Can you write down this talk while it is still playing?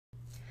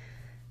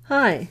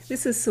Hi,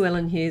 this is Sue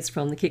Ellen Hughes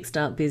from the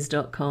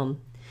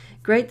kickstartbiz.com.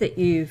 Great that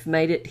you've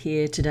made it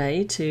here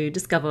today to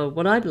discover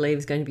what I believe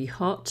is going to be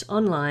hot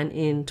online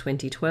in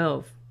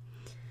 2012.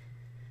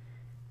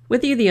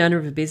 Whether you're the owner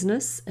of a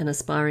business, an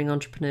aspiring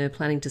entrepreneur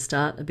planning to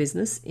start a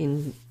business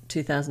in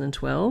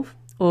 2012,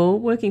 or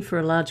working for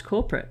a large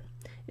corporate,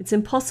 it's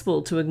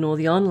impossible to ignore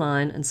the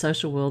online and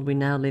social world we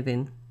now live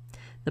in.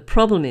 The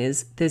problem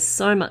is there's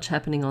so much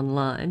happening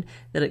online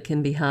that it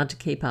can be hard to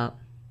keep up.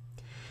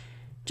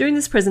 During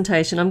this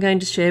presentation, I'm going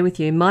to share with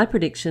you my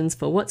predictions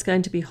for what's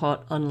going to be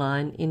hot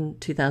online in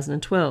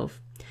 2012.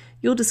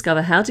 You'll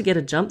discover how to get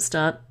a jump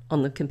start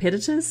on the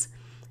competitors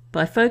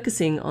by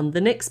focusing on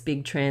the next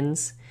big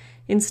trends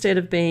instead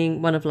of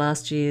being one of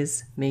last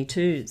year's Me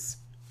Too's.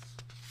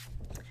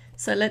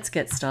 So let's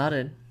get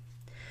started.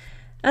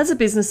 As a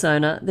business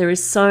owner, there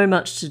is so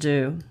much to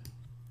do.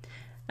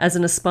 As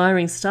an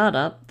aspiring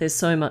startup, there's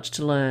so much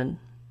to learn.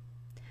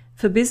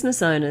 For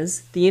business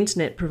owners, the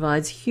internet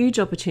provides huge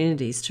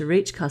opportunities to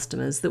reach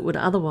customers that would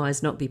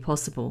otherwise not be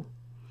possible.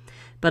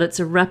 But it's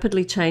a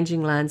rapidly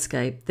changing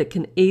landscape that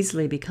can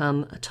easily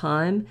become a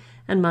time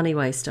and money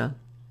waster.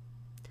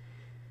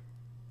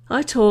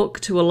 I talk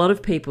to a lot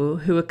of people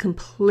who are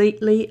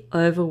completely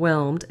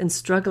overwhelmed and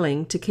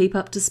struggling to keep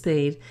up to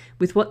speed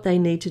with what they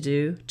need to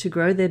do to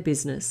grow their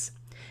business,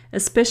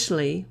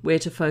 especially where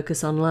to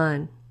focus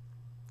online.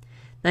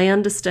 They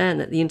understand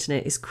that the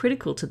internet is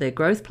critical to their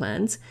growth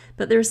plans,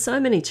 but there are so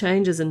many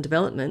changes and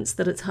developments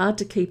that it's hard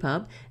to keep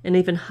up and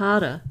even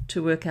harder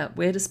to work out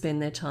where to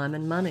spend their time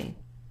and money.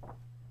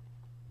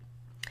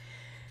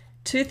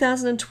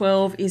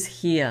 2012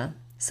 is here.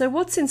 So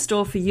what's in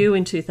store for you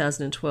in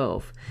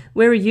 2012?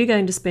 Where are you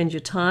going to spend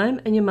your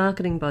time and your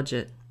marketing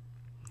budget?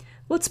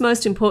 What's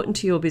most important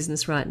to your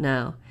business right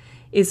now?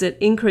 Is it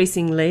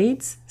increasing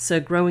leads, so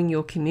growing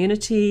your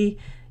community,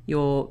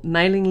 your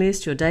mailing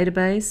list, your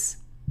database?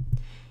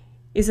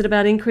 Is it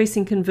about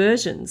increasing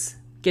conversions,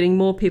 getting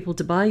more people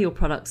to buy your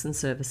products and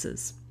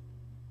services?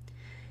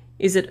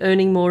 Is it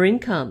earning more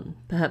income,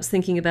 perhaps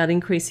thinking about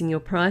increasing your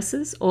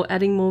prices or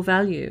adding more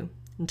value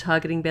and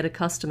targeting better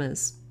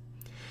customers?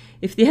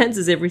 If the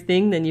answer is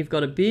everything, then you've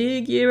got a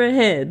big year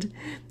ahead.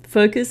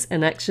 Focus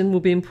and action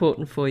will be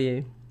important for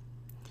you.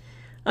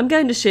 I'm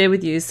going to share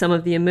with you some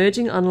of the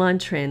emerging online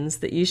trends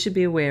that you should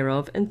be aware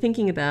of and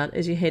thinking about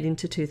as you head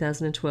into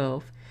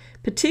 2012.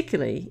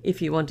 Particularly if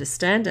you want to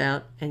stand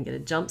out and get a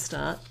jump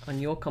start on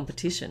your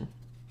competition.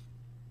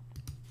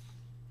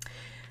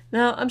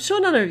 Now, I'm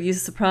sure none of you are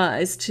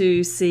surprised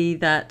to see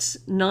that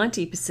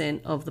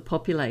 90% of the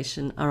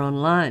population are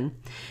online.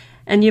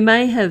 And you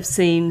may have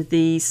seen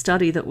the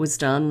study that was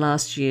done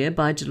last year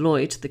by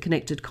Deloitte, The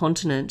Connected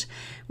Continent,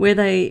 where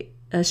they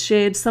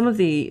shared some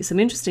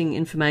interesting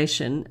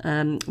information.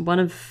 One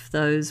of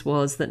those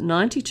was that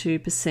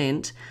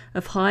 92%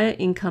 of higher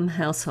income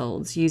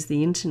households use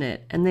the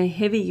internet, and they're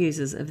heavy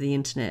users of the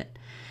internet.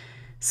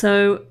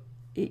 So,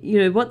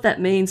 what that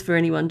means for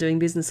anyone doing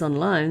business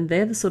online,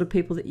 they're the sort of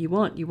people that you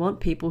want. You want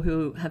people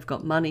who have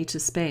got money to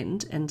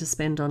spend and to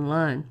spend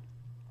online.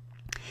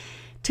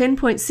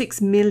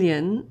 10.6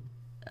 million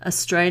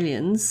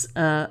Australians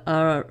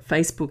are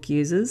Facebook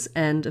users,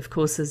 and of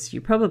course, as you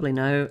probably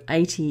know,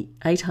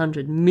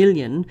 800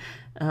 million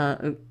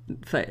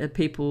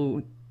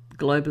people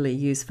globally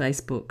use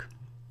Facebook.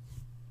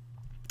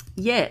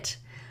 Yet,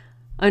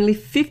 only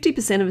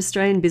 50% of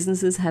Australian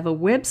businesses have a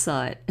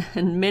website,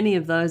 and many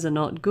of those are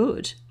not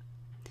good.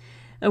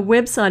 A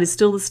website is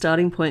still the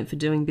starting point for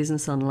doing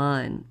business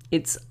online.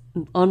 It's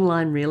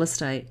online real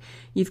estate.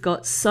 You've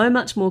got so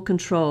much more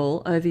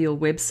control over your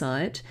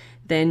website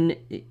than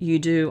you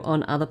do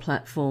on other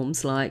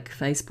platforms like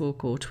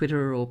Facebook or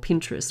Twitter or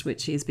Pinterest,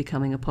 which is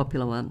becoming a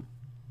popular one.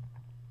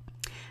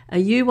 Are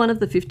you one of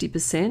the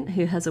 50%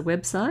 who has a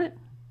website?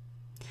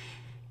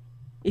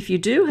 If you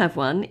do have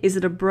one, is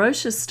it a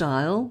brochure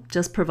style,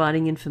 just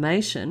providing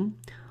information,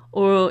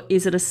 or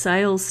is it a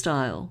sales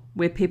style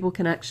where people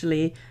can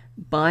actually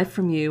buy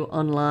from you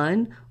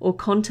online or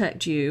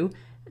contact you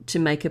to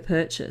make a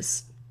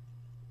purchase?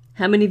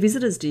 How many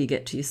visitors do you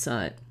get to your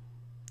site?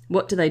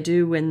 What do they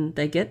do when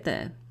they get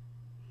there?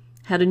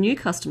 How do new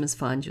customers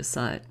find your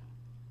site?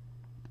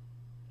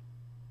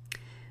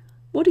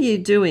 What are you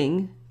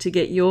doing to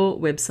get your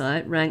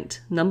website ranked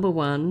number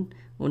 1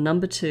 or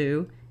number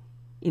 2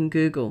 in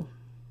Google?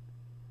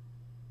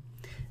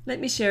 Let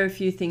me share a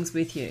few things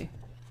with you.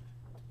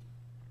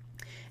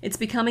 It's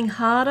becoming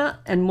harder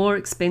and more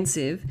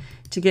expensive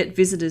to get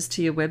visitors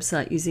to your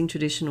website using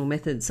traditional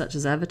methods such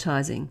as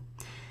advertising.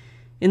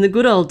 In the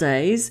good old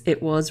days,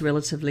 it was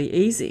relatively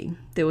easy.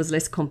 There was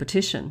less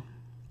competition.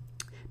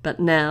 But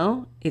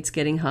now it's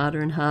getting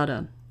harder and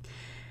harder.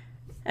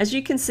 As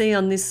you can see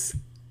on this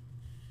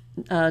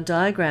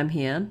diagram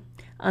here,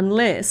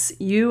 unless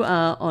you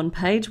are on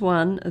page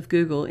 1 of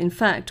Google, in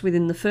fact,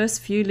 within the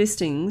first few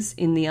listings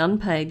in the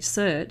unpaged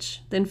search,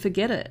 then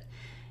forget it.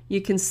 you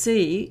can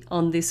see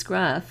on this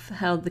graph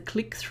how the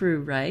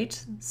click-through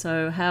rate,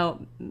 so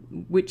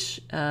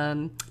which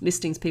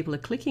listings people are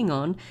clicking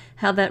on,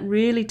 how that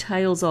really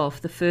tails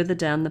off the further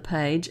down the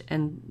page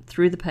and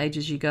through the page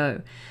as you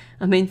go.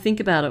 I mean, think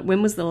about it.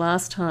 When was the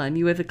last time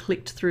you ever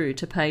clicked through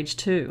to page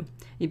 2?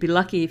 You'd be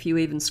lucky if you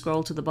even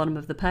scroll to the bottom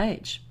of the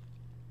page.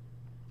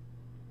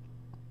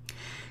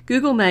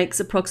 Google makes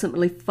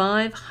approximately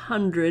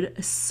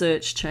 500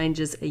 search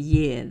changes a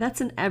year.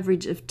 That's an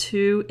average of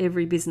 2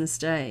 every business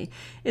day.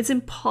 It's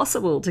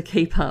impossible to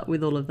keep up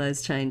with all of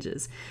those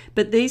changes.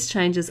 But these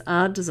changes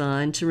are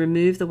designed to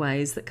remove the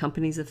ways that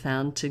companies have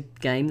found to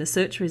game the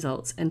search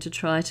results and to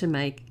try to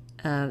make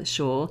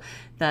sure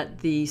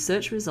that the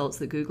search results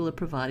that Google are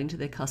providing to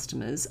their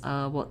customers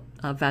are what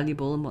are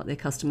valuable and what their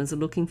customers are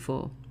looking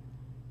for.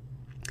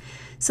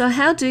 So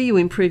how do you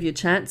improve your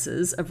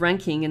chances of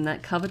ranking in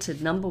that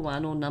coveted number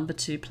 1 or number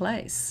 2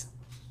 place?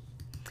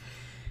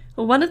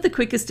 Well, one of the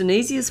quickest and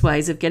easiest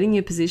ways of getting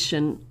your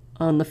position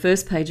on the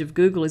first page of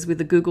Google is with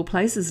a Google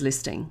Places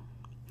listing.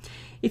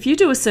 If you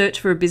do a search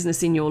for a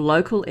business in your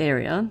local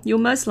area, you'll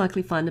most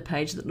likely find a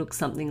page that looks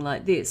something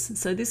like this.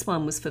 So this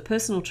one was for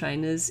personal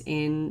trainers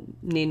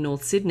near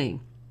North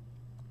Sydney.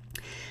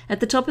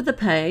 At the top of the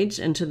page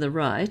and to the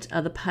right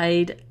are the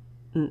paid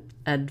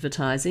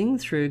advertising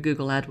through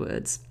Google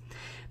AdWords.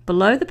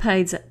 Below the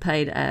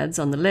paid ads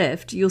on the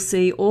left, you'll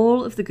see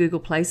all of the Google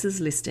Places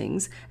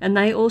listings, and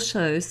they all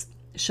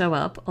show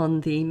up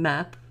on the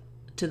map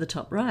to the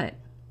top right.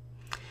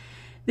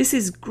 This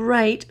is a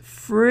great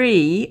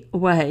free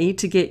way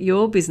to get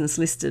your business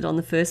listed on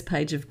the first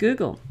page of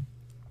Google.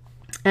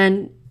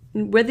 And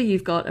whether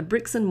you've got a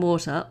bricks and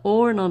mortar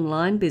or an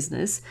online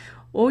business,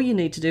 all you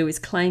need to do is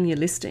claim your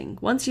listing.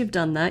 Once you've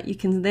done that, you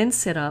can then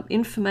set up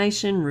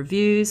information,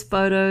 reviews,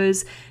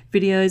 photos,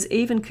 videos,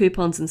 even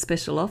coupons and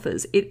special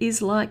offers. It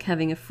is like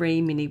having a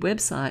free mini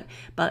website,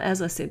 but as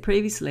I said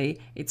previously,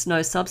 it's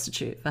no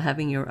substitute for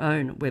having your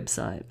own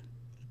website.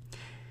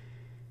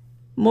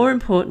 More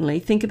importantly,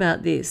 think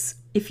about this.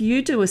 If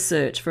you do a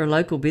search for a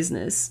local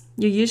business,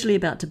 you're usually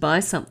about to buy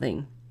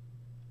something,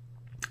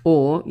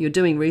 or you're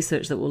doing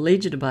research that will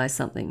lead you to buy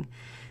something.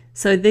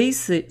 So these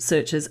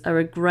searches are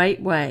a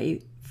great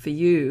way for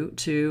you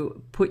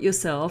to put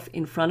yourself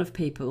in front of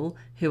people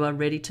who are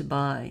ready to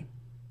buy.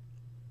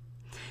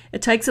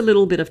 It takes a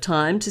little bit of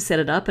time to set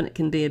it up, and it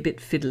can be a bit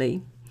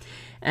fiddly.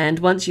 And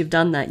once you've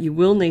done that, you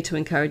will need to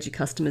encourage your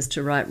customers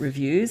to write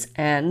reviews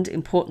and,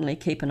 importantly,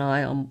 keep an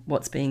eye on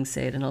what's being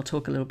said. And I'll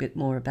talk a little bit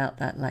more about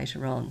that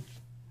later on.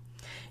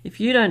 If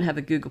you don't have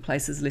a Google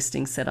Places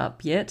listing set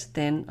up yet,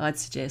 then I'd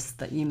suggest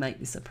that you make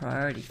this a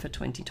priority for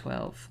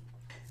 2012.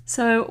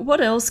 So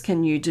what else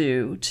can you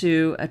do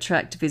to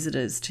attract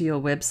visitors to your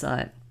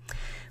website?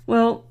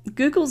 Well,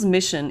 Google's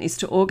mission is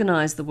to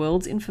organize the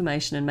world's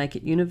information and make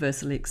it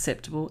universally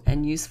acceptable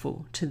and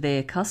useful to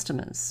their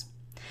customers.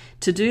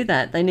 To do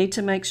that, they need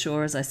to make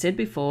sure, as I said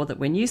before, that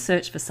when you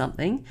search for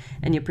something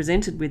and you're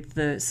presented with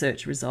the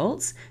search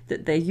results,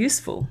 that they're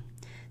useful.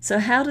 So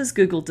how does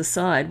Google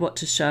decide what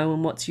to show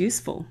and what's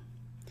useful?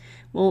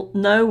 Well,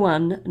 no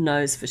one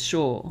knows for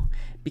sure,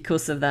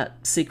 because of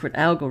that secret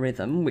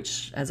algorithm,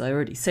 which, as I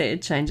already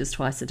said, changes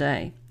twice a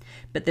day.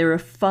 But there are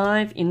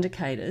 5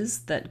 indicators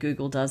that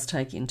Google does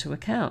take into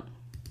account.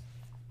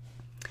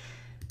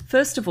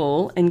 First of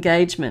all,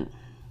 engagement.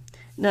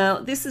 Now,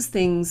 this is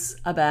things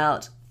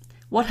about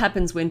what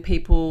happens when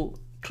people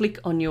click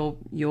on your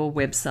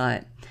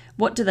website.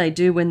 What do they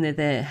do when they're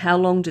there? How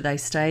long do they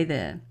stay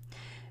there?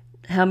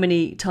 How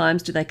many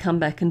times do they come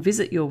back and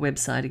visit your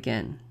website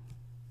again?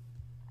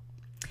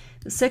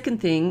 The second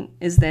thing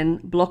is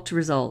then blocked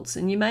results,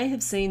 and you may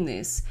have seen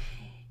this.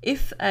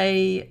 If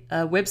a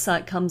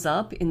website comes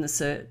up in the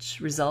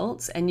search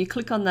results and you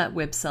click on that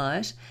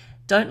website,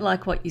 don't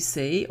like what you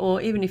see,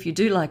 or even if you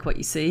do like what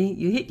you see,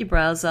 you hit your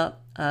browser,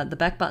 the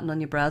back button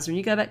on your browser, and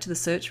you go back to the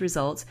search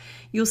results,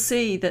 you'll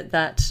see that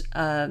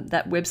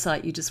that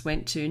website you just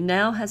went to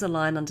now has a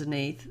line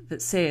underneath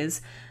that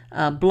says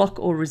block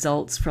all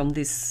results from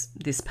this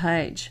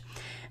page.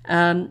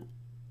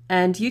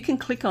 And you can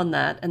click on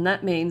that, and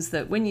that means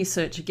that when you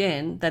search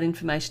again, that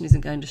information isn't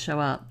going to show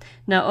up.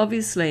 Now,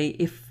 obviously,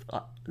 if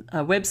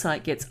a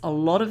website gets a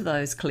lot of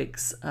those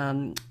clicks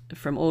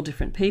from all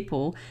different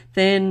people,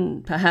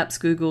 then perhaps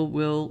Google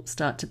will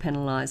start to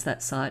penalize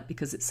that site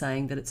because it's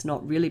saying that it's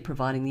not really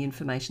providing the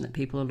information that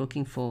people are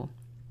looking for.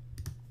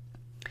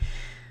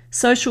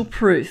 Social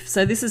proof.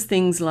 So this is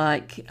things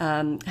like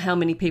how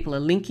many people are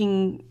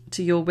linking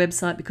to your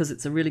website because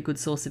it's a really good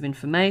source of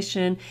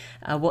information,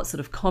 what sort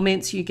of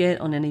comments you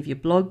get on any of your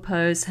blog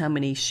posts, how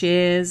many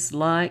shares,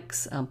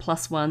 likes,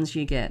 plus ones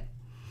you get.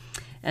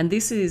 And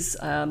this is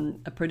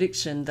a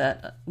prediction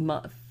that,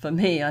 for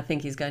me, I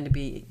think is going to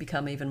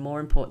become even more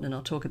important, and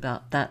I'll talk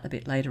about that a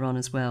bit later on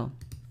as well.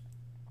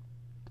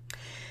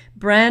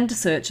 Brand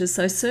searches,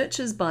 so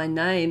searches by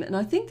name, and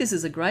I think this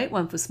is a great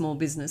one for small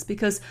business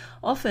because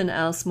often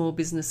our small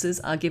businesses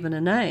are given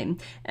a name,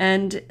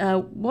 and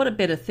what a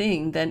better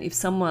thing than if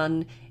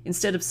someone,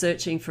 instead of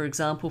searching, for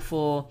example,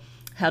 for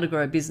how to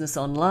grow a business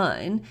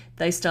online,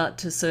 they start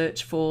to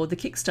search for the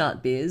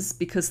Kickstart biz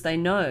because they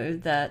know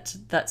that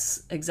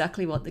that's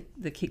exactly what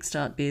the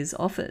Kickstart biz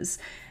offers.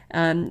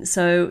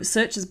 So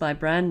searches by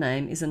brand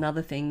name is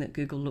another thing that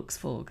Google looks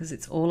for because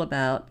it's all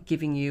about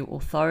giving you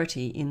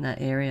authority in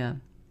that area.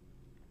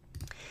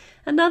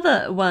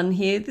 Another one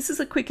here, this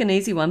is a quick and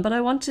easy one, but I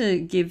want to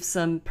give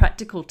some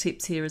practical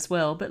tips here as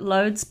well, but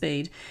load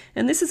speed.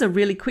 And this is a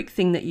really quick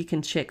thing that you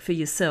can check for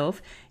yourself.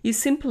 You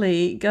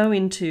simply go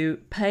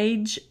into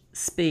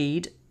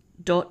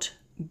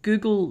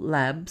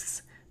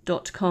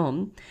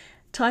pagespeed.googlelabs.com,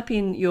 type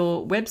in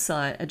your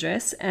website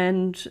address,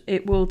 and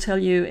it will tell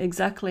you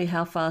exactly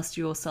how fast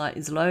your site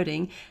is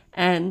loading,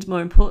 and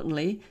more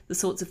importantly, the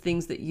sorts of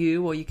things that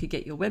you could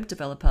get your web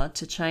developer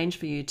to change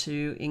for you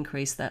to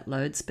increase that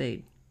load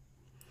speed.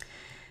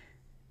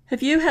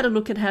 Have you had a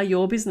look at how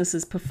your business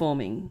is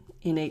performing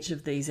in each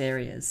of these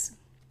areas?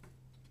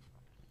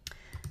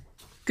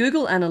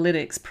 Google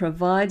Analytics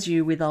provides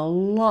you with a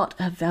lot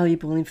of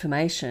valuable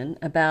information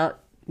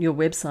about your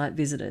website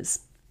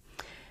visitors.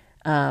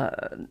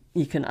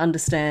 You can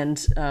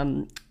understand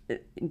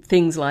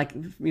things like,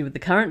 with the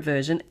current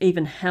version,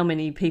 even how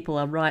many people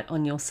are right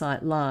on your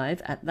site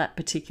live at that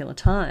particular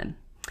time.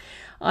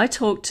 I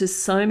talk to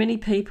so many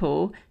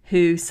people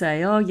who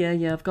say, oh yeah,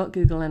 I've got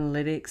Google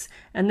Analytics.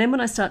 And then when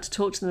I start to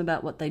talk to them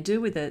about what they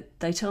do with it,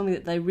 they tell me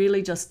that they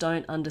really just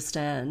don't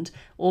understand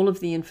all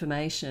of the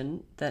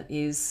information that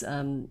is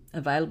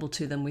available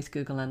to them with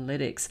Google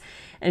Analytics.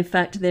 In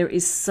fact, there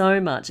is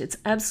so much. It's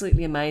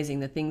absolutely amazing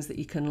the things that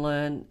you can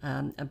learn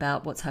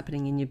about what's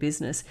happening in your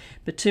business,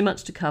 but too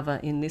much to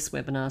cover in this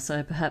webinar.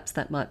 So perhaps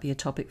that might be a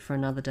topic for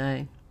another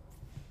day.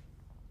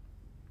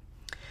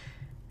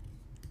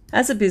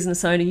 As a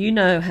business owner, you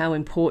know how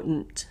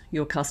important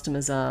your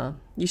customers are.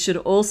 You should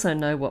also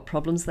know what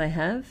problems they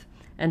have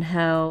and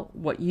how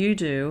what you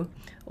do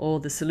or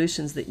the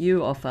solutions that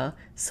you offer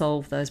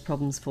solve those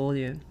problems for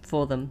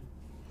them.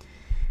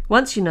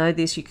 Once you know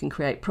this, you can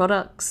create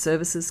products,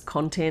 services,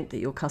 content that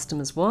your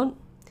customers want.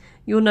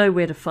 You'll know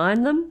where to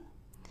find them.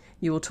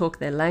 You will talk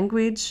their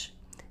language.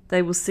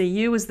 They will see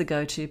you as the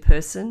go-to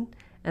person,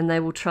 and they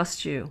will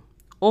trust you.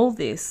 All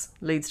this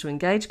leads to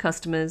engaged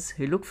customers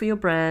who look for your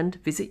brand,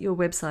 visit your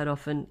website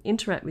often,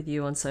 interact with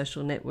you on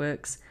social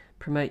networks,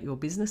 promote your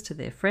business to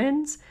their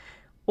friends,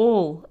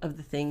 all of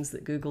the things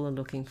that Google are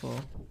looking for.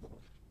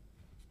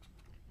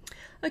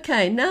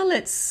 Okay, now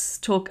let's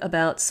talk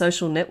about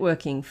social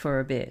networking for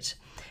a bit.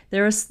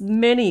 There are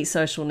many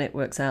social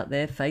networks out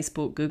there: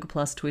 Facebook,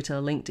 Google+, Twitter,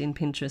 LinkedIn,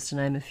 Pinterest, to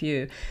name a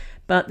few.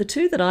 But the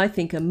two that I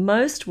think are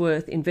most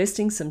worth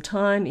investing some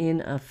time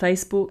in are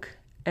Facebook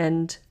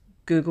and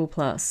Google+.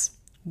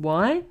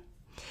 Why?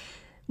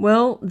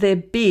 Well, they're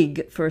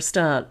big for a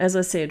start. As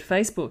I said,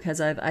 Facebook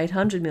has over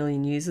 800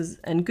 million users,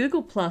 and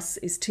Google Plus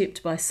is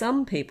tipped by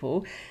some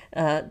people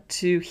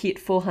to hit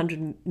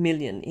 400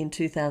 million in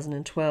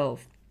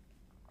 2012.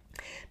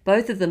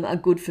 Both of them are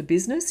good for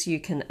business. You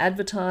can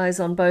advertise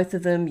on both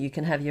of them. You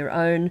can have your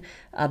own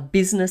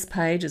business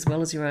page as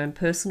well as your own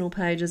personal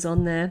pages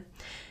on there.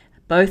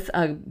 Both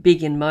are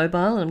big in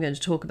mobile. I'm going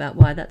to talk about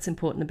why that's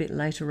important a bit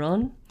later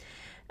on.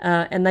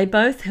 And they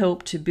both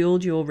help to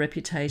build your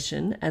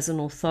reputation as an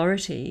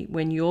authority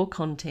when your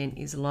content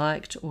is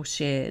liked or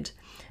shared.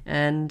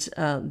 And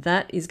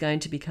that is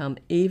going to become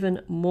even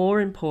more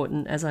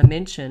important, as I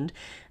mentioned,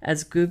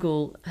 as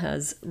Google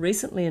has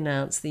recently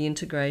announced the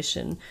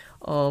integration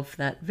of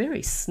that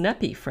very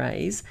snappy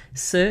phrase,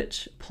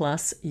 search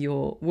plus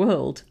your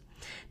world.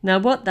 Now,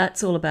 what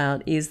that's all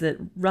about is that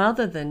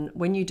rather than,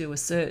 when you do a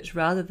search,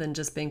 rather than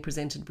just being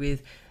presented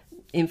with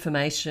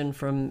information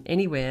from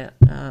anywhere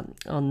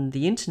on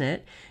the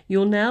internet,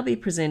 you'll now be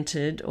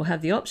presented or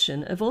have the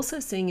option of also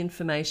seeing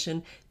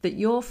information that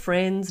your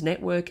friends,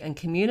 network and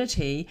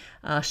community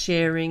are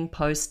sharing,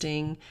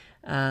 posting,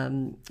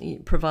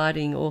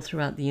 providing all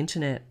throughout the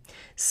internet.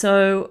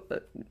 So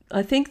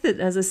I think that,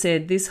 as I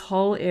said, this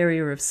whole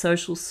area of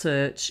social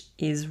search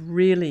is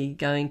really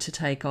going to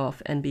take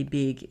off and be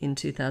big in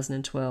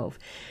 2012.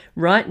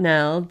 Right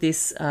now,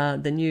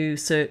 the new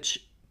search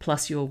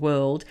plus your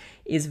world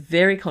is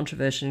very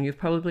controversial. You've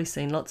probably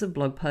seen lots of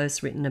blog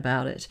posts written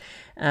about it.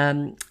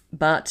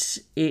 But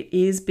it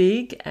is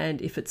big, and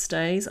if it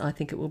stays, I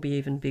think it will be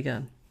even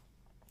bigger.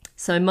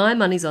 So my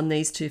money's on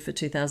these two for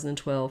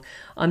 2012.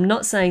 I'm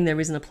not saying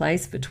there isn't a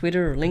place for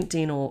Twitter or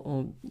LinkedIn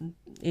or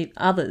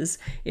others.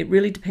 It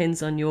really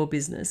depends on your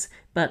business.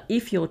 But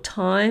if your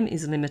time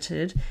is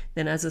limited,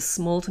 then as a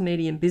small to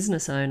medium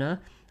business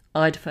owner,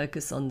 I'd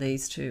focus on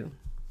these two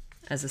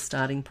as a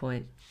starting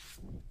point.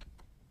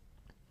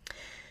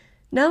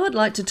 Now I'd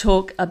like to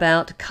talk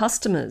about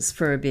customers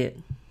for a bit.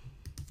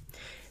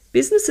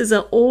 Businesses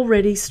are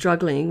already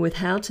struggling with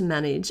how to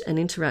manage and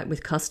interact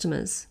with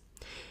customers.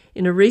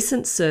 In a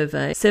recent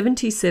survey,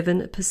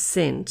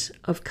 77%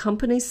 of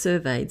companies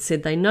surveyed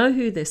said they know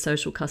who their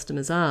social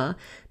customers are,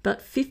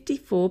 but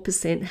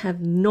 54%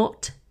 have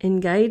not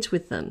engaged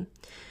with them.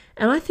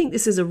 And I think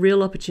this is a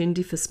real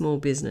opportunity for small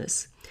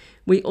business.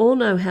 We all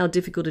know how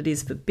difficult it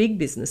is for big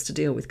business to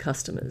deal with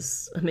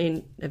customers. I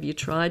mean, have you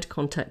tried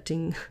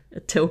contacting a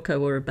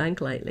telco or a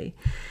bank lately?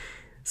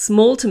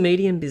 Small to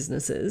medium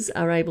businesses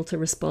are able to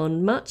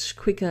respond much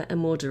quicker and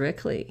more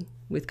directly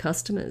with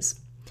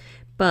customers.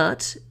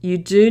 But you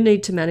do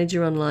need to manage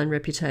your online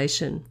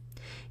reputation.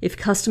 If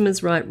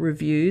customers write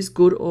reviews,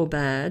 good or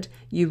bad,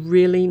 you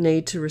really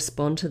need to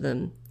respond to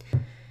them.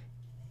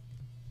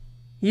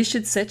 You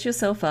should set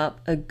yourself up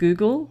a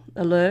Google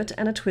alert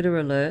and a Twitter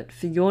alert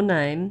for your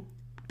name,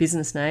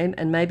 business name,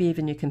 and maybe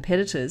even your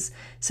competitors,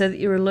 so that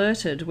you're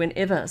alerted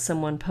whenever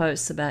someone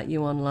posts about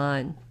you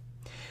online.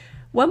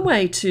 One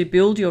way to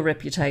build your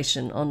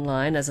reputation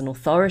online as an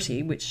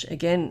authority, which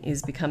again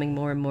is becoming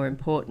more and more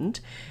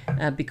important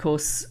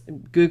because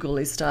Google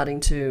is starting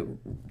to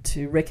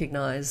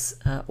recognize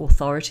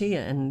authority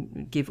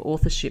and give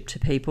authorship to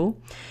people,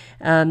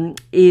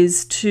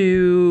 is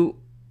to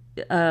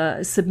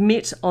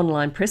submit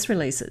online press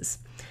releases.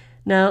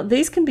 Now,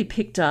 these can be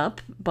picked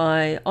up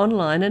by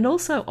online and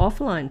also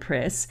offline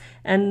press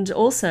and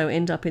also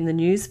end up in the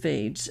news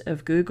feed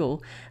of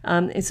Google.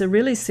 It's a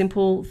really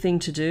simple thing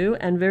to do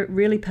and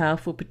really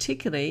powerful,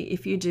 particularly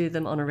if you do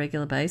them on a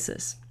regular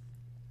basis.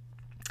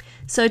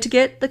 So to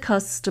get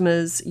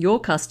your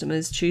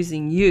customers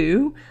choosing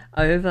you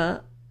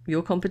over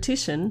your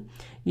competition,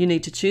 you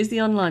need to choose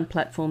the online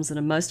platforms that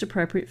are most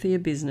appropriate for your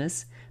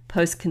business,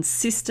 post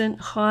consistent,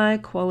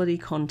 high-quality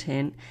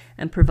content,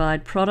 and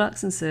provide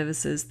products and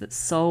services that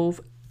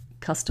solve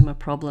customer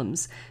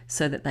problems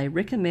so that they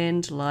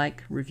recommend,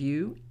 like,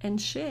 review, and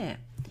share.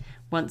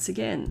 Once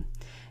again,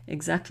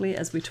 exactly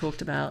as we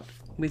talked about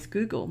with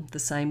Google, the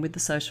same with the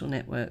social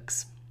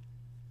networks.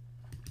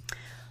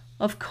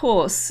 Of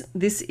course,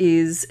 this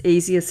is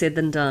easier said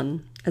than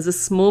done. As a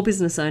small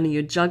business owner,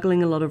 you're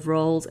juggling a lot of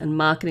roles, and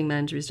marketing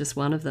manager is just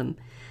one of them.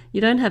 You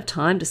don't have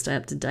time to stay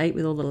up to date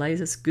with all the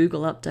latest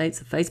Google updates,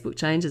 the Facebook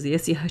changes, the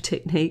SEO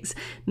techniques,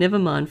 never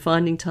mind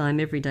finding time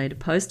every day to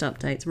post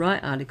updates,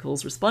 write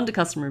articles, respond to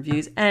customer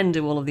reviews, and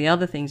do all of the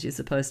other things you're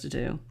supposed to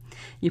do.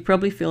 You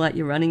probably feel like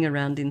you're running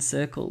around in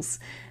circles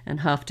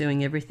and half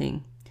doing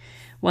everything.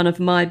 One of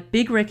my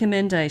big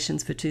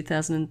recommendations for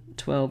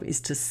 2012 is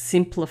to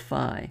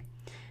simplify.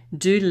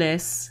 Do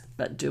less,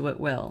 but do it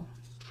well.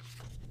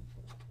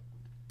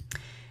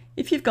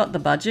 If you've got the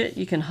budget,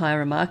 you can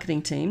hire a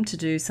marketing team to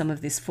do some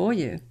of this for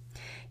you.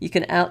 You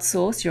can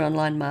outsource your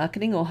online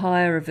marketing or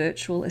hire a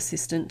virtual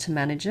assistant to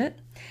manage it.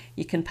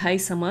 You can pay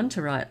someone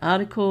to write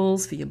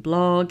articles for your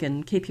blog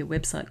and keep your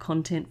website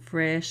content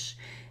fresh,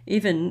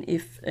 even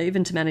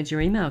to manage your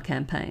email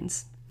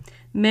campaigns.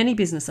 Many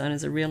business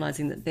owners are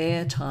realizing that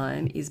their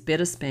time is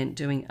better spent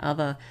doing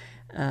other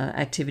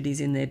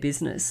activities in their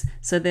business,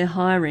 so they're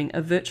hiring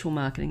a virtual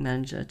marketing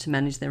manager to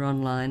manage their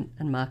online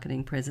and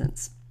marketing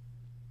presence.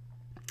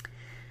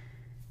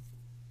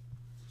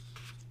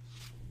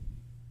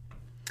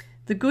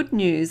 The good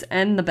news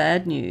and the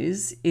bad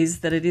news is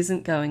that it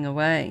isn't going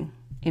away.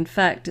 In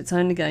fact, it's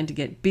only going to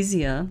get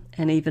busier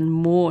and even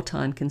more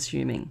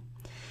time-consuming.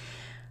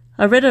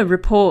 I read a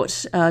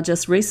report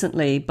just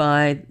recently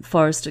by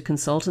Forrester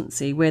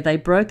Consultancy where they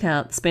broke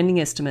out spending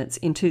estimates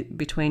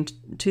between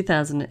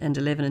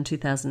 2011 and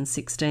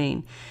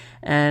 2016.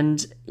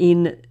 And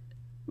in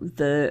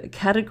the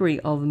category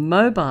of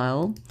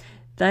mobile,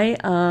 they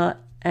are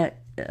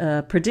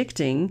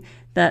predicting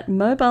that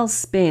mobile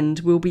spend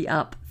will be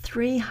up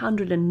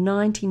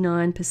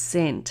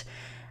 399%.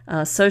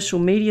 Social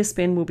media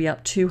spend will be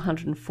up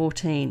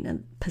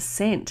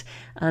 214%,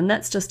 and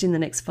that's just in the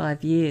next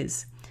 5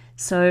 years.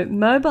 So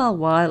mobile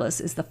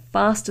wireless is the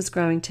fastest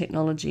growing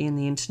technology in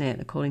the internet,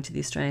 according to the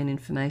Australian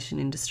Information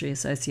Industry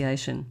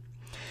Association.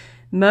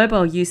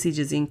 Mobile usage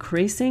is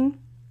increasing,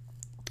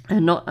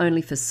 and not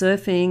only for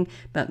surfing,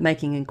 but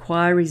making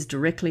inquiries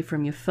directly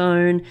from your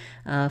phone,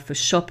 for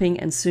shopping,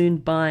 and soon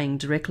buying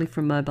directly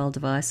from mobile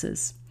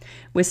devices.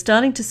 We're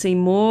starting to see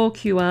more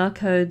QR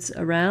codes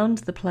around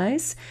the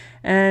place,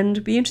 and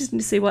it'll be interesting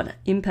to see what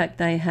impact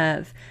they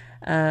have.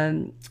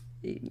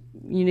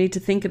 You need to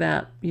think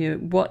about,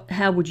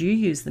 how would you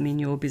use them in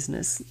your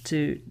business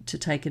to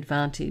take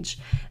advantage,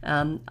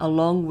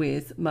 along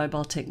with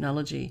mobile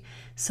technology.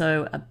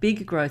 So a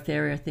big growth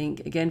area, I think,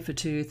 again for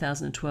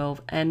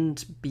 2012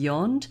 and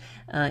beyond,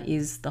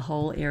 is the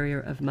whole area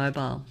of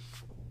mobile.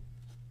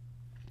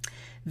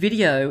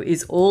 Video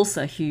is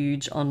also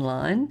huge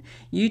online.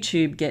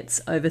 YouTube gets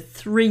over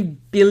 3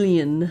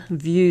 billion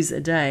views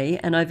a day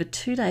and over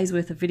 2 days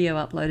worth of video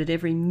uploaded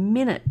every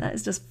minute. That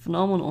is just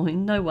phenomenal.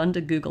 No wonder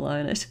Google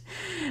own it.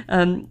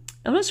 I'm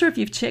not sure if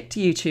you've checked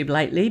YouTube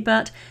lately,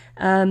 but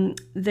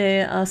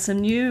there are some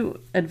new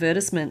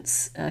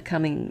advertisements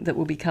that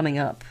will be coming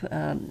up,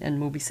 and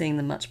we'll be seeing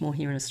them much more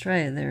here in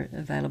Australia. They're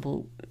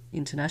available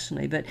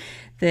internationally, but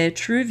they're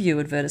TrueView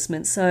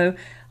advertisements. So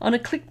on a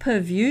click per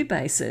view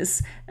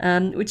basis,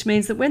 which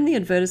means that when the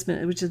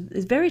advertisement, which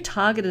is very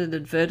targeted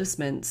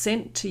advertisement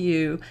sent to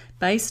you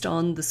based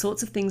on the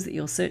sorts of things that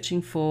you're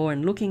searching for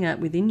and looking at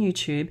within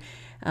YouTube,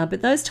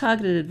 But those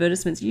targeted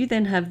advertisements, you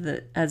then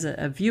have as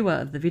a viewer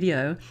of the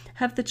video,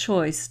 have the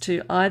choice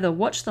to either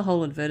watch the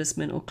whole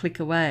advertisement or click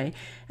away.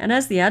 And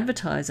as the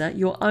advertiser,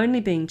 you're only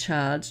being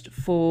charged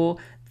for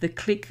the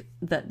click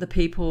that the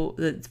people,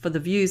 for the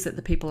views that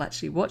the people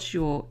actually watch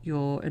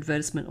your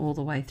advertisement all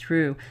the way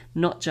through,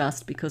 not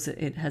just because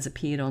it has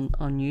appeared on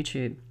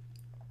YouTube.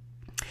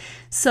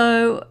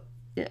 So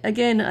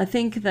again, I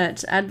think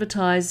that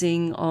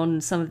advertising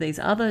on some of these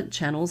other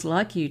channels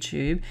like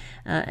YouTube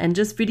and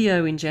just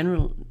video in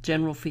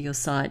general for your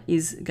site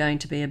is going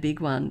to be a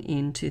big one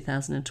in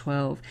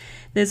 2012.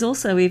 There's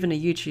also even a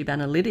YouTube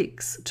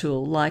analytics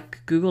tool like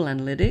Google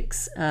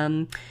Analytics.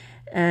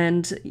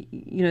 And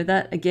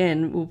that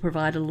again will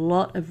provide a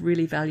lot of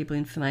really valuable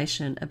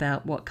information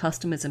about what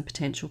customers and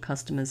potential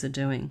customers are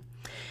doing.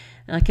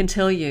 And I can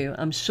tell you,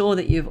 I'm sure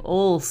that you've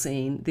all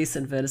seen this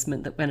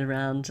advertisement that went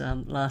around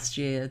last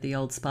year, the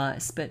Old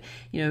Spice. But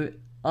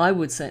I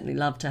would certainly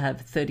love to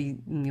have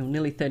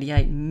nearly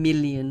 38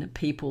 million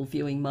people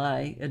viewing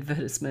my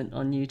advertisement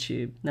on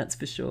YouTube. That's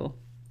for sure.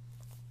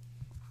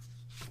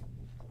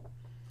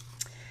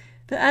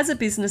 But as a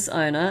business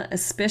owner,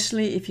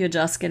 especially if you're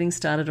just getting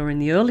started or in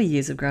the early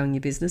years of growing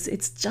your business,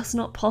 it's just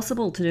not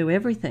possible to do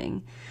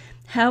everything.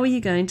 How are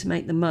you going to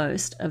make the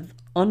most of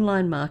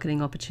online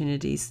marketing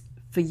opportunities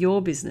for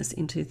your business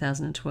in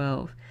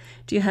 2012?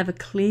 Do you have a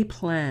clear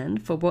plan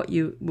for what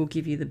will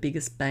give you the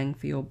biggest bang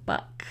for your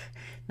buck?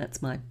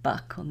 That's my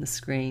buck on the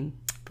screen.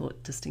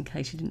 Thought just in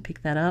case you didn't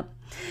pick that up.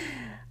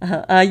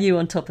 Are you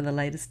on top of the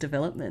latest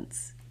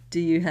developments?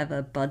 Do you have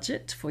a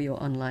budget for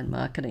your online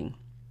marketing?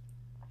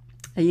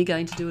 Are you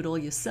going to do it all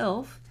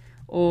yourself,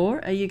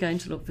 or are you going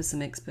to look for some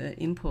expert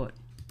input?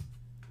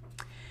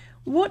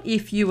 What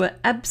if you were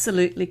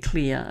absolutely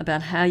clear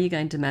about how you're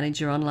going to manage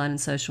your online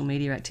and social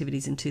media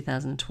activities in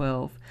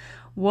 2012?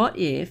 What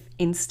if,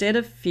 instead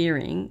of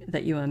fearing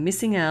that you are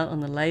missing out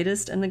on the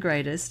latest and the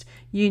greatest,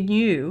 you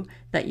knew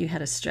that you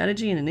had a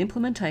strategy and an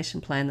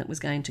implementation plan that was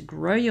going to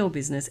grow your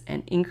business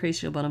and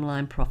increase your bottom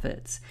line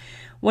profits?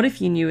 What if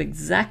you knew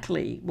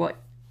exactly what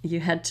you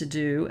had to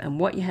do and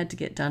what you had to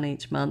get done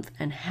each month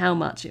and how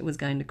much it was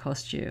going to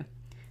cost you?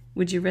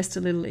 Would you rest a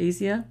little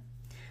easier?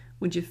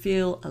 Would you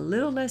feel a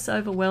little less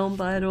overwhelmed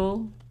by it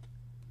all?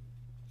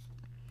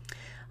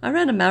 I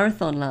ran a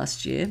marathon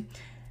last year,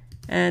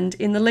 and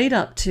in the lead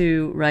up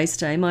to race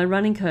day, my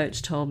running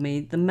coach told me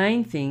the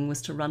main thing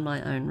was to run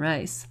my own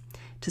race,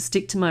 to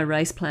stick to my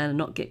race plan and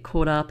not get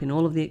caught up in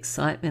all of the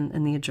excitement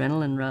and the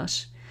adrenaline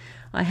rush.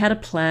 I had a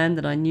plan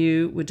that I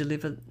knew would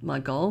deliver my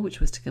goal, which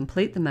was to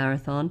complete the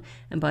marathon,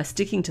 and by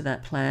sticking to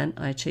that plan,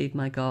 I achieved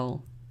my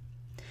goal.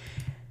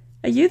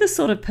 Are you the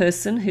sort of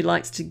person who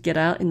likes to get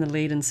out in the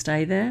lead and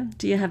stay there?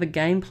 Do you have a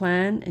game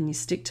plan and you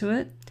stick to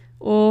it?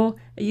 Or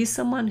are you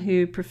someone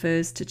who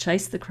prefers to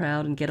chase the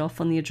crowd and get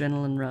off on the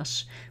adrenaline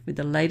rush with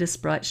the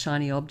latest bright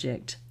shiny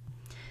object?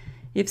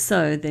 If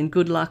so, then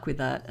good luck with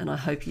that, and I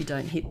hope you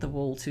don't hit the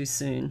wall too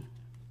soon.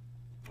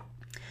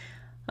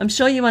 I'm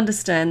sure you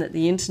understand that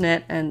the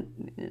internet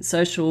and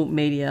social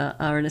media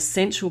are an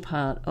essential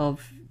part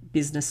of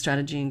business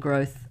strategy and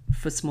growth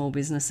for small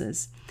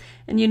businesses.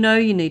 And you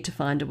need to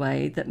find a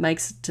way that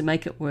makes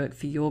it work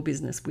for your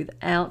business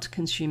without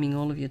consuming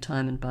all of your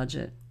time and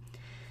budget.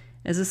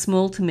 As a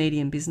small to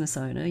medium business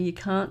owner, you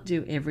can't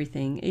do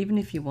everything, even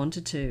if you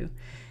wanted to.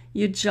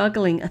 You're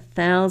juggling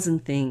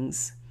 1,000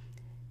 things.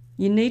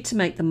 You need to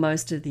make the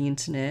most of the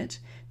internet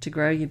to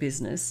grow your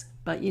business,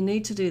 but you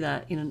need to do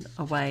that in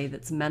a way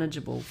that's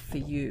manageable for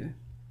you.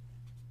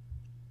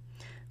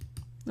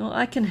 Well,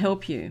 I can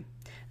help you.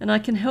 And I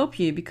can help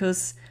you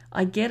because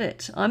I get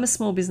it. I'm a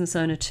small business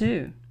owner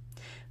too.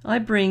 I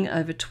bring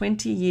over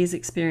 20 years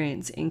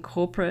experience in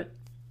corporate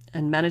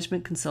and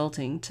management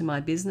consulting to my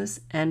business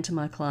and to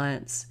my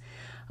clients.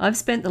 I've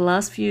spent the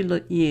last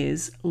few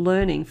years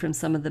learning from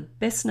some of the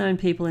best known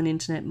people in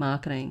internet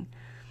marketing.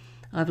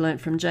 I've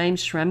learned from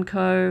James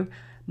Schramko,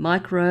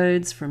 Mike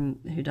Rhodes,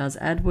 who does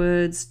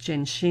AdWords,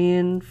 Jen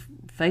Sheehan,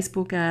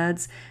 Facebook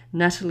ads,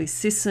 Natalie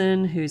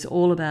Sisson, who's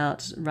all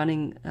about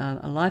running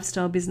a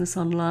lifestyle business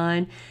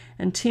online,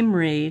 and Tim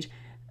Reed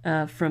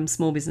from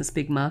Small Business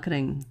Big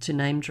Marketing, to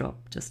name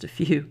drop just a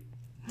few.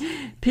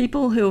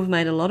 People who have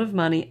made a lot of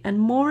money and,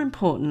 more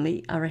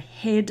importantly, are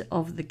ahead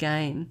of the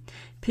game.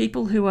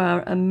 People who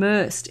are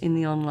immersed in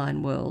the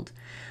online world.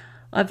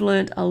 I've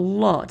learned a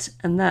lot,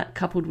 and that,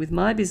 coupled with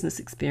my business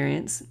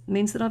experience,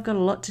 means that I've got a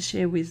lot to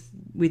share with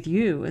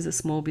you as a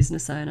small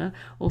business owner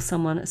or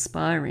someone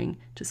aspiring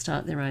to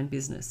start their own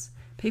business.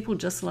 People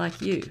just like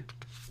you.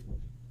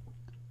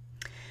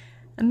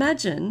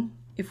 Imagine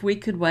if we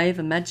could wave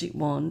a magic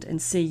wand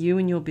and see you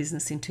and your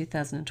business in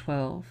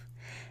 2012.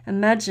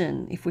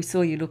 Imagine if we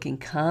saw you looking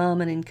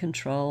calm and in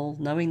control,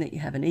 knowing that you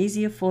have an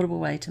easy, affordable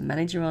way to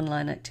manage your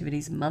online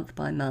activities month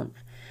by month.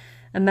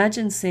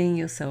 Imagine seeing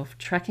yourself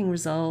tracking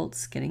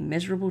results, getting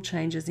measurable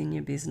changes in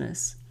your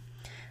business.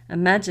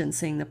 Imagine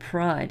seeing the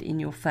pride in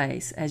your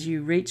face as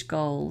you reach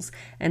goals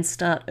and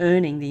start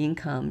earning the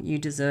income you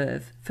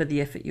deserve for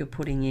the effort you're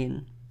putting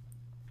in.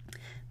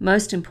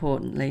 Most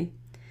importantly,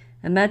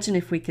 imagine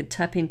if we could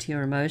tap into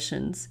your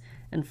emotions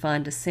and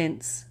find a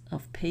sense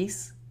of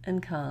peace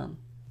and calm.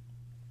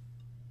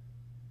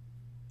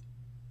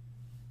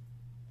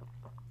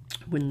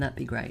 Wouldn't that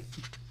be great?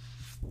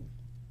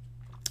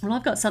 Well,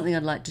 I've got something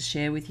I'd like to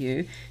share with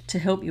you to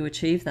help you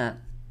achieve that.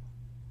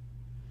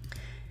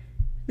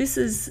 This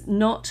is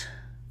not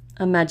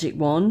a magic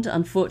wand.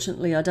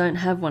 Unfortunately, I don't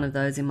have one of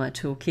those in my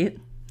toolkit.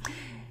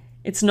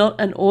 It's not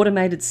an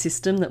automated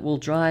system that will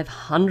drive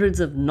hundreds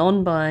of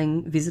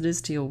non-buying visitors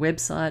to your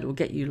website or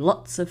get you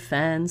lots of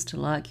fans to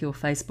like your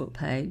Facebook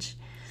page,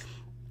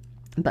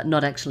 but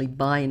not actually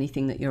buy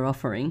anything that you're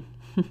offering.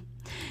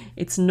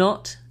 It's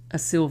not a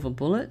silver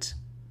bullet,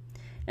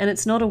 and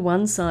it's not a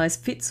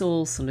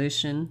one-size-fits-all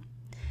solution,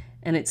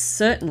 and it's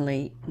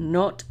certainly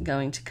not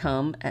going to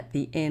come at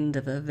the end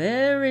of a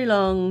very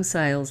long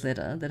sales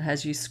letter that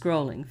has you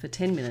scrolling for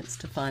 10 minutes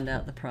to find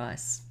out the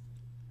price.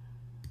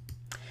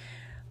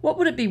 What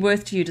would it be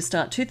worth to you to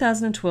start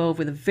 2012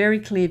 with a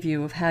very clear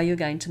view of how you're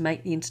going to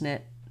make the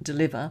internet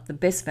deliver the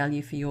best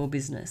value for your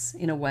business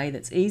in a way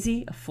that's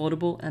easy,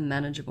 affordable, and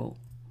manageable?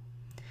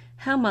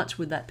 How much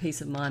would that peace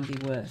of mind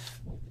be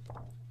worth?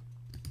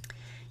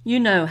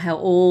 You know how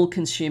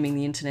all-consuming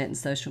the internet and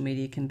social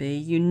media can be.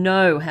 You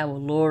know how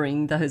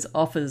alluring those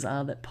offers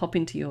are that pop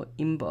into your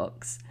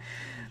inbox.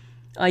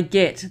 I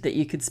get that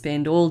you could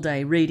spend all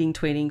day reading,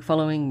 tweeting,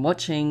 following,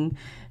 watching,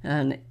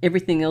 and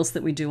everything else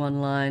that we do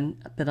online,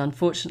 but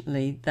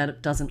unfortunately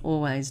that doesn't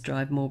always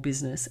drive more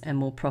business and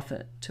more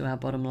profit to our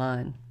bottom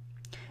line.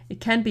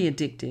 It can be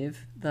addictive,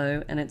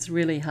 though, and it's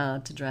really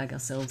hard to drag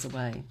ourselves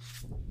away.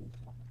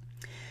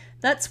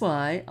 That's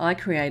why I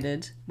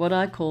created what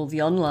I call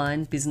the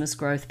Online Business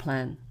Growth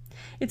Plan.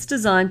 It's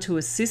designed to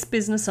assist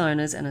business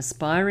owners and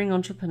aspiring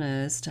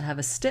entrepreneurs to have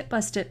a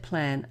step-by-step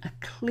plan, a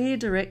clear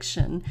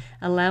direction,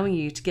 allowing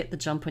you to get the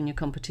jump on your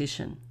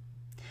competition.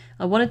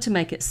 I wanted to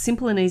make it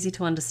simple and easy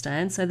to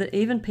understand so that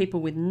even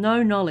people with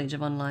no knowledge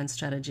of online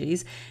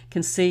strategies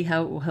can see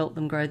how it will help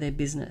them grow their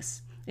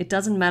business. It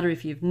doesn't matter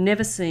if you've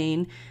never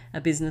seen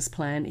a business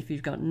plan, if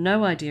you've got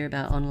no idea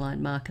about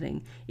online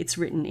marketing. It's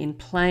written in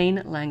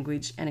plain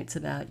language and it's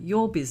about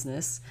your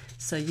business,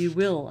 so you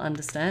will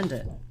understand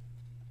it.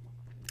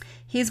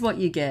 Here's what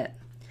you get.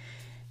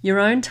 Your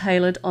own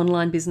tailored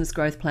online business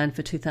growth plan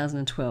for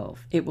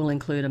 2012. It will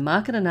include a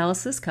market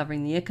analysis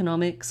covering the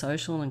economic,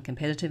 social, and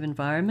competitive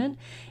environment.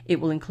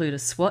 It will include a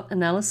SWOT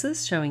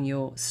analysis showing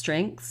your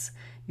strengths,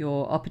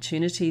 your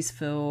opportunities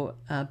for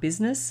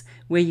business,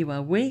 where you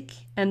are weak,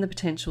 and the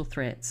potential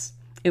threats.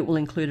 It will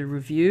include a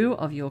review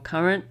of your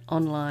current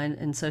online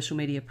and social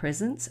media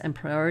presence and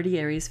priority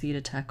areas for you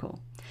to tackle.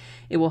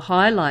 It will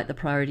highlight the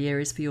priority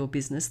areas for your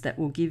business that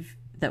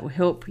will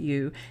help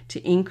you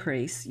to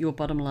increase your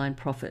bottom line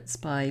profits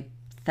by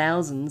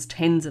thousands,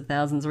 tens of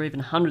thousands, or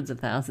even hundreds of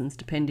thousands,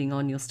 depending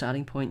on your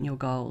starting point and your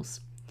goals.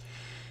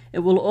 It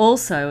will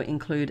also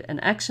include an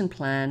action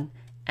plan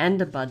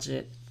and a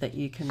budget that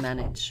you can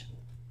manage.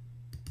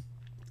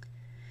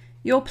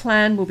 Your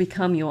plan will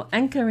become your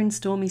anchor in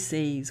stormy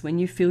seas. When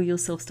you feel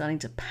yourself starting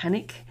to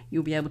panic,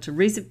 you'll be able to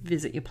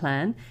revisit your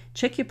plan,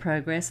 check your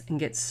progress, and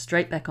get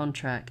straight back on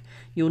track.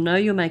 You'll know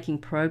you're making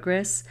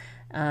progress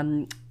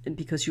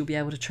because you'll be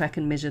able to track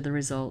and measure the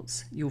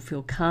results. You'll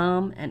feel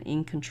calm and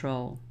in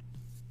control.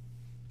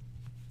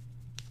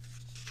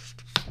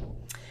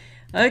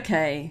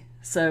 Okay,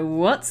 so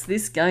what's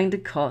this going to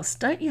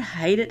cost? Don't you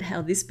hate it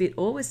how this bit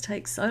always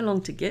takes so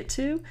long to get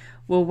to?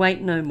 Well,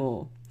 wait no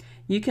more.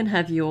 You can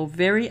have your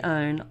very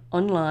own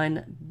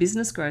online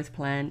business growth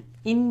plan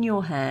in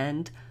your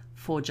hand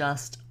for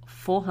just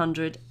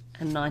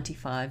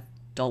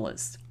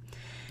 $495.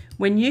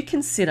 When you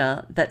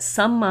consider that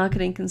some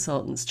marketing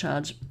consultants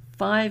charge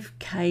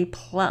 $5,000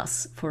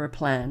 plus for a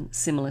plan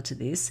similar to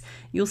this,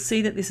 you'll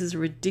see that this is a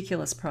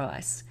ridiculous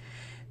price.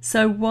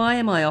 So why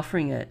am I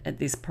offering it at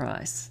this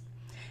price?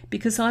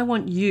 Because I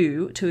want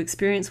you to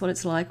experience what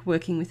it's like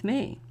working with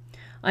me.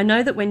 I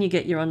know that when you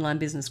get your online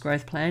business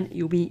growth plan,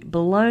 you'll be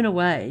blown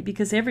away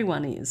because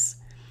everyone is.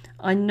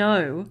 I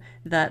know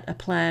that a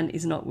plan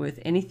is not worth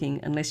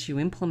anything unless you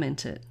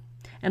implement it.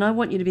 And I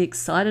want you to be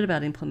excited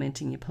about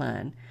implementing your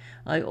plan.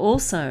 I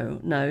also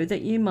know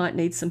that you might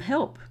need some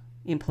help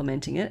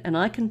implementing it, and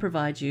I can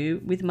provide you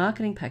with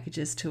marketing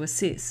packages to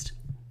assist.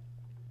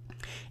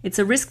 It's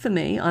a risk for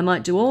me. I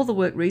might do all the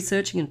work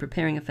researching and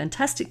preparing a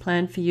fantastic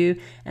plan for you,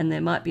 and there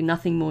might be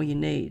nothing more you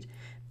need.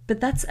 But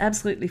that's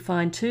absolutely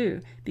fine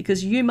too,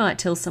 because you might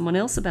tell someone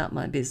else about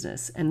my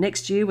business, and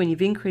next year when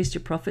you've increased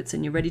your profits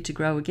and you're ready to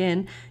grow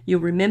again,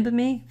 you'll remember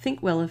me,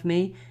 think well of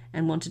me,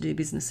 and want to do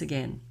business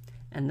again.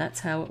 And that's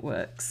how it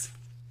works.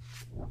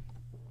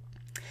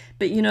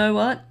 But you know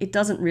what? It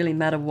doesn't really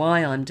matter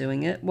why I'm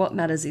doing it. What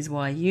matters is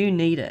why you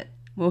need it.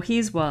 Well,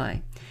 here's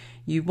why.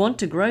 You want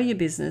to grow your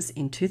business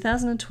in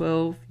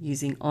 2012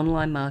 using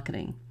online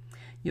marketing.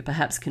 You're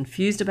perhaps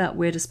confused about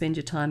where to spend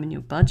your time and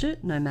your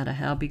budget, no matter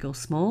how big or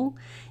small.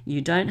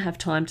 You don't have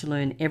time to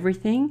learn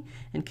everything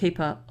and keep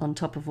up on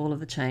top of all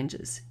of the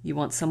changes. You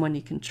want someone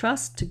you can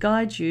trust to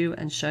guide you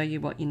and show you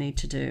what you need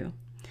to do.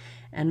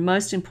 And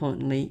most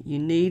importantly, you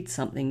need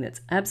something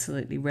that's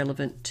absolutely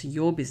relevant to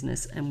your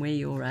business and where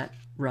you're at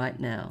right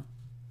now.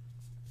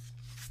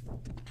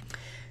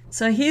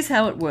 So here's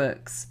how it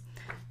works.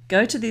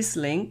 Go to this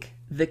link,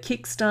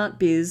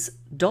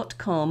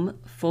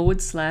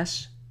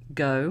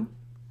 thekickstartbiz.com/go,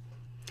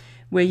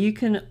 where you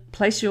can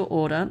place your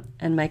order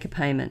and make a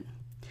payment.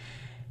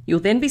 You'll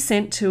then be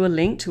sent to a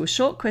link to a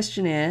short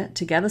questionnaire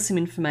to gather some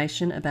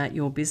information about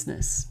your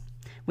business.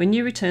 When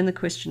you return the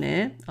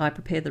questionnaire, I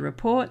prepare the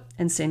report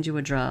and send you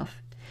a draft.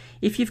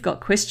 If you've got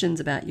questions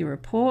about your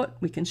report,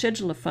 we can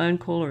schedule a phone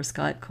call or a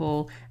Skype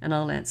call and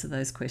I'll answer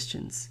those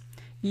questions.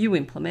 You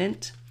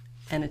implement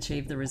and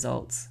achieve the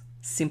results.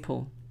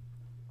 Simple.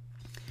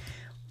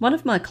 One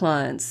of my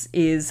clients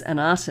is an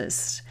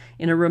artist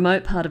in a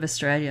remote part of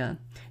Australia.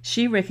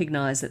 She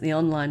recognised that the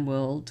online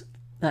world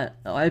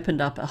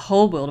opened up a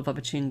whole world of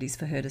opportunities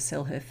for her to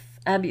sell her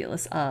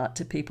fabulous art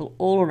to people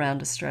all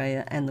around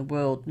Australia and the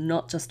world,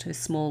 not just her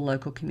small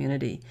local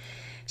community.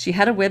 She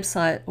had a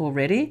website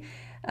already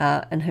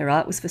and her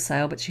art was for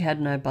sale, but she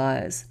had no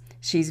buyers.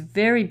 She's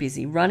very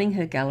busy running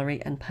her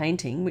gallery and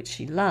painting, which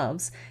she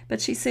loves,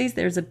 but she sees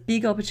there is a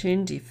big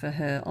opportunity for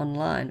her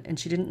online and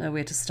she didn't know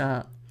where to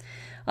start.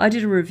 I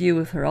did a review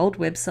of her old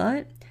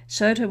website,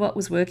 showed her what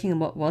was working and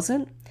what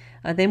wasn't.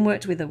 I then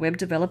worked with a web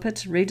developer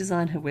to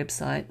redesign her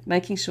website,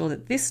 making sure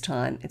that this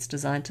time it's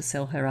designed to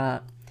sell her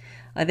art.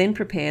 I then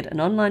prepared an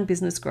online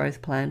business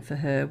growth plan for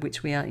her,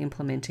 which we are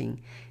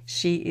implementing.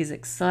 She is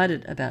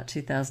excited about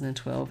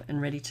 2012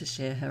 and ready to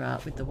share her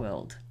art with the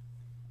world.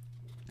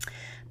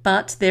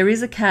 But there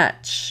is a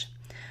catch.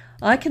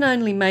 I can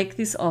only make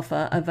this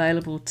offer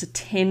available to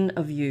 10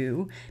 of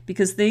you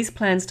because these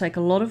plans take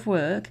a lot of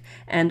work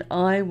and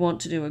I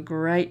want to do a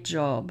great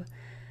job.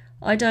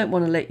 I don't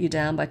want to let you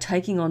down by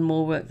taking on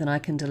more work than I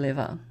can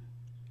deliver.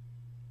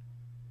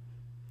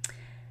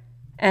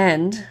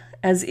 And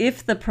as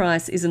if the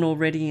price isn't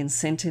already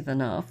incentive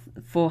enough,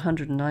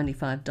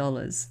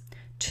 $495,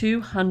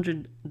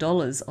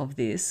 $200 of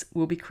this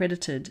will be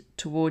credited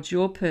towards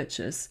your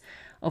purchase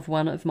of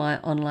one of my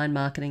online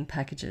marketing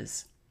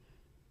packages.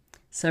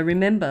 So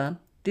remember,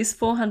 this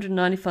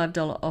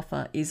 $495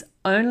 offer is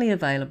only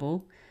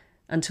available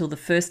until the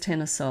first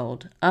 10 are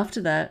sold.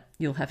 After that,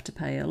 you'll have to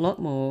pay a lot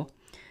more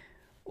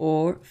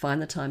or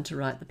find the time to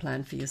write the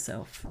plan for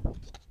yourself.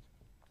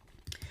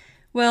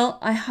 Well,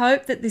 I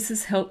hope that this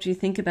has helped you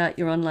think about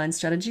your online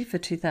strategy for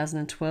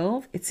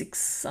 2012. It's an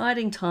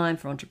exciting time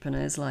for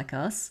entrepreneurs like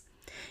us.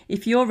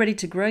 If you're ready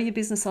to grow your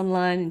business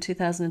online in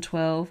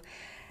 2012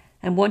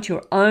 and want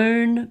your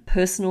own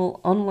personal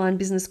online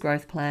business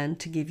growth plan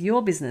to give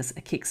your business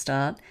a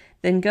kickstart,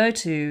 then go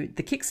to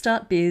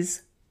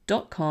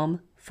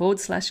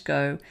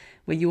thekickstartbiz.com/go,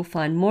 where you'll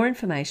find more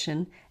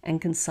information and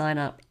can sign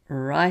up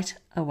right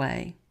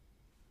away.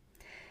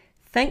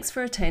 Thanks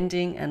for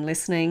attending and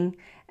listening,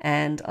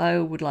 and I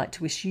would like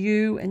to wish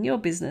you and your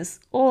business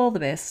all the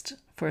best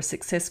for a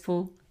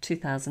successful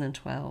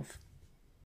 2012.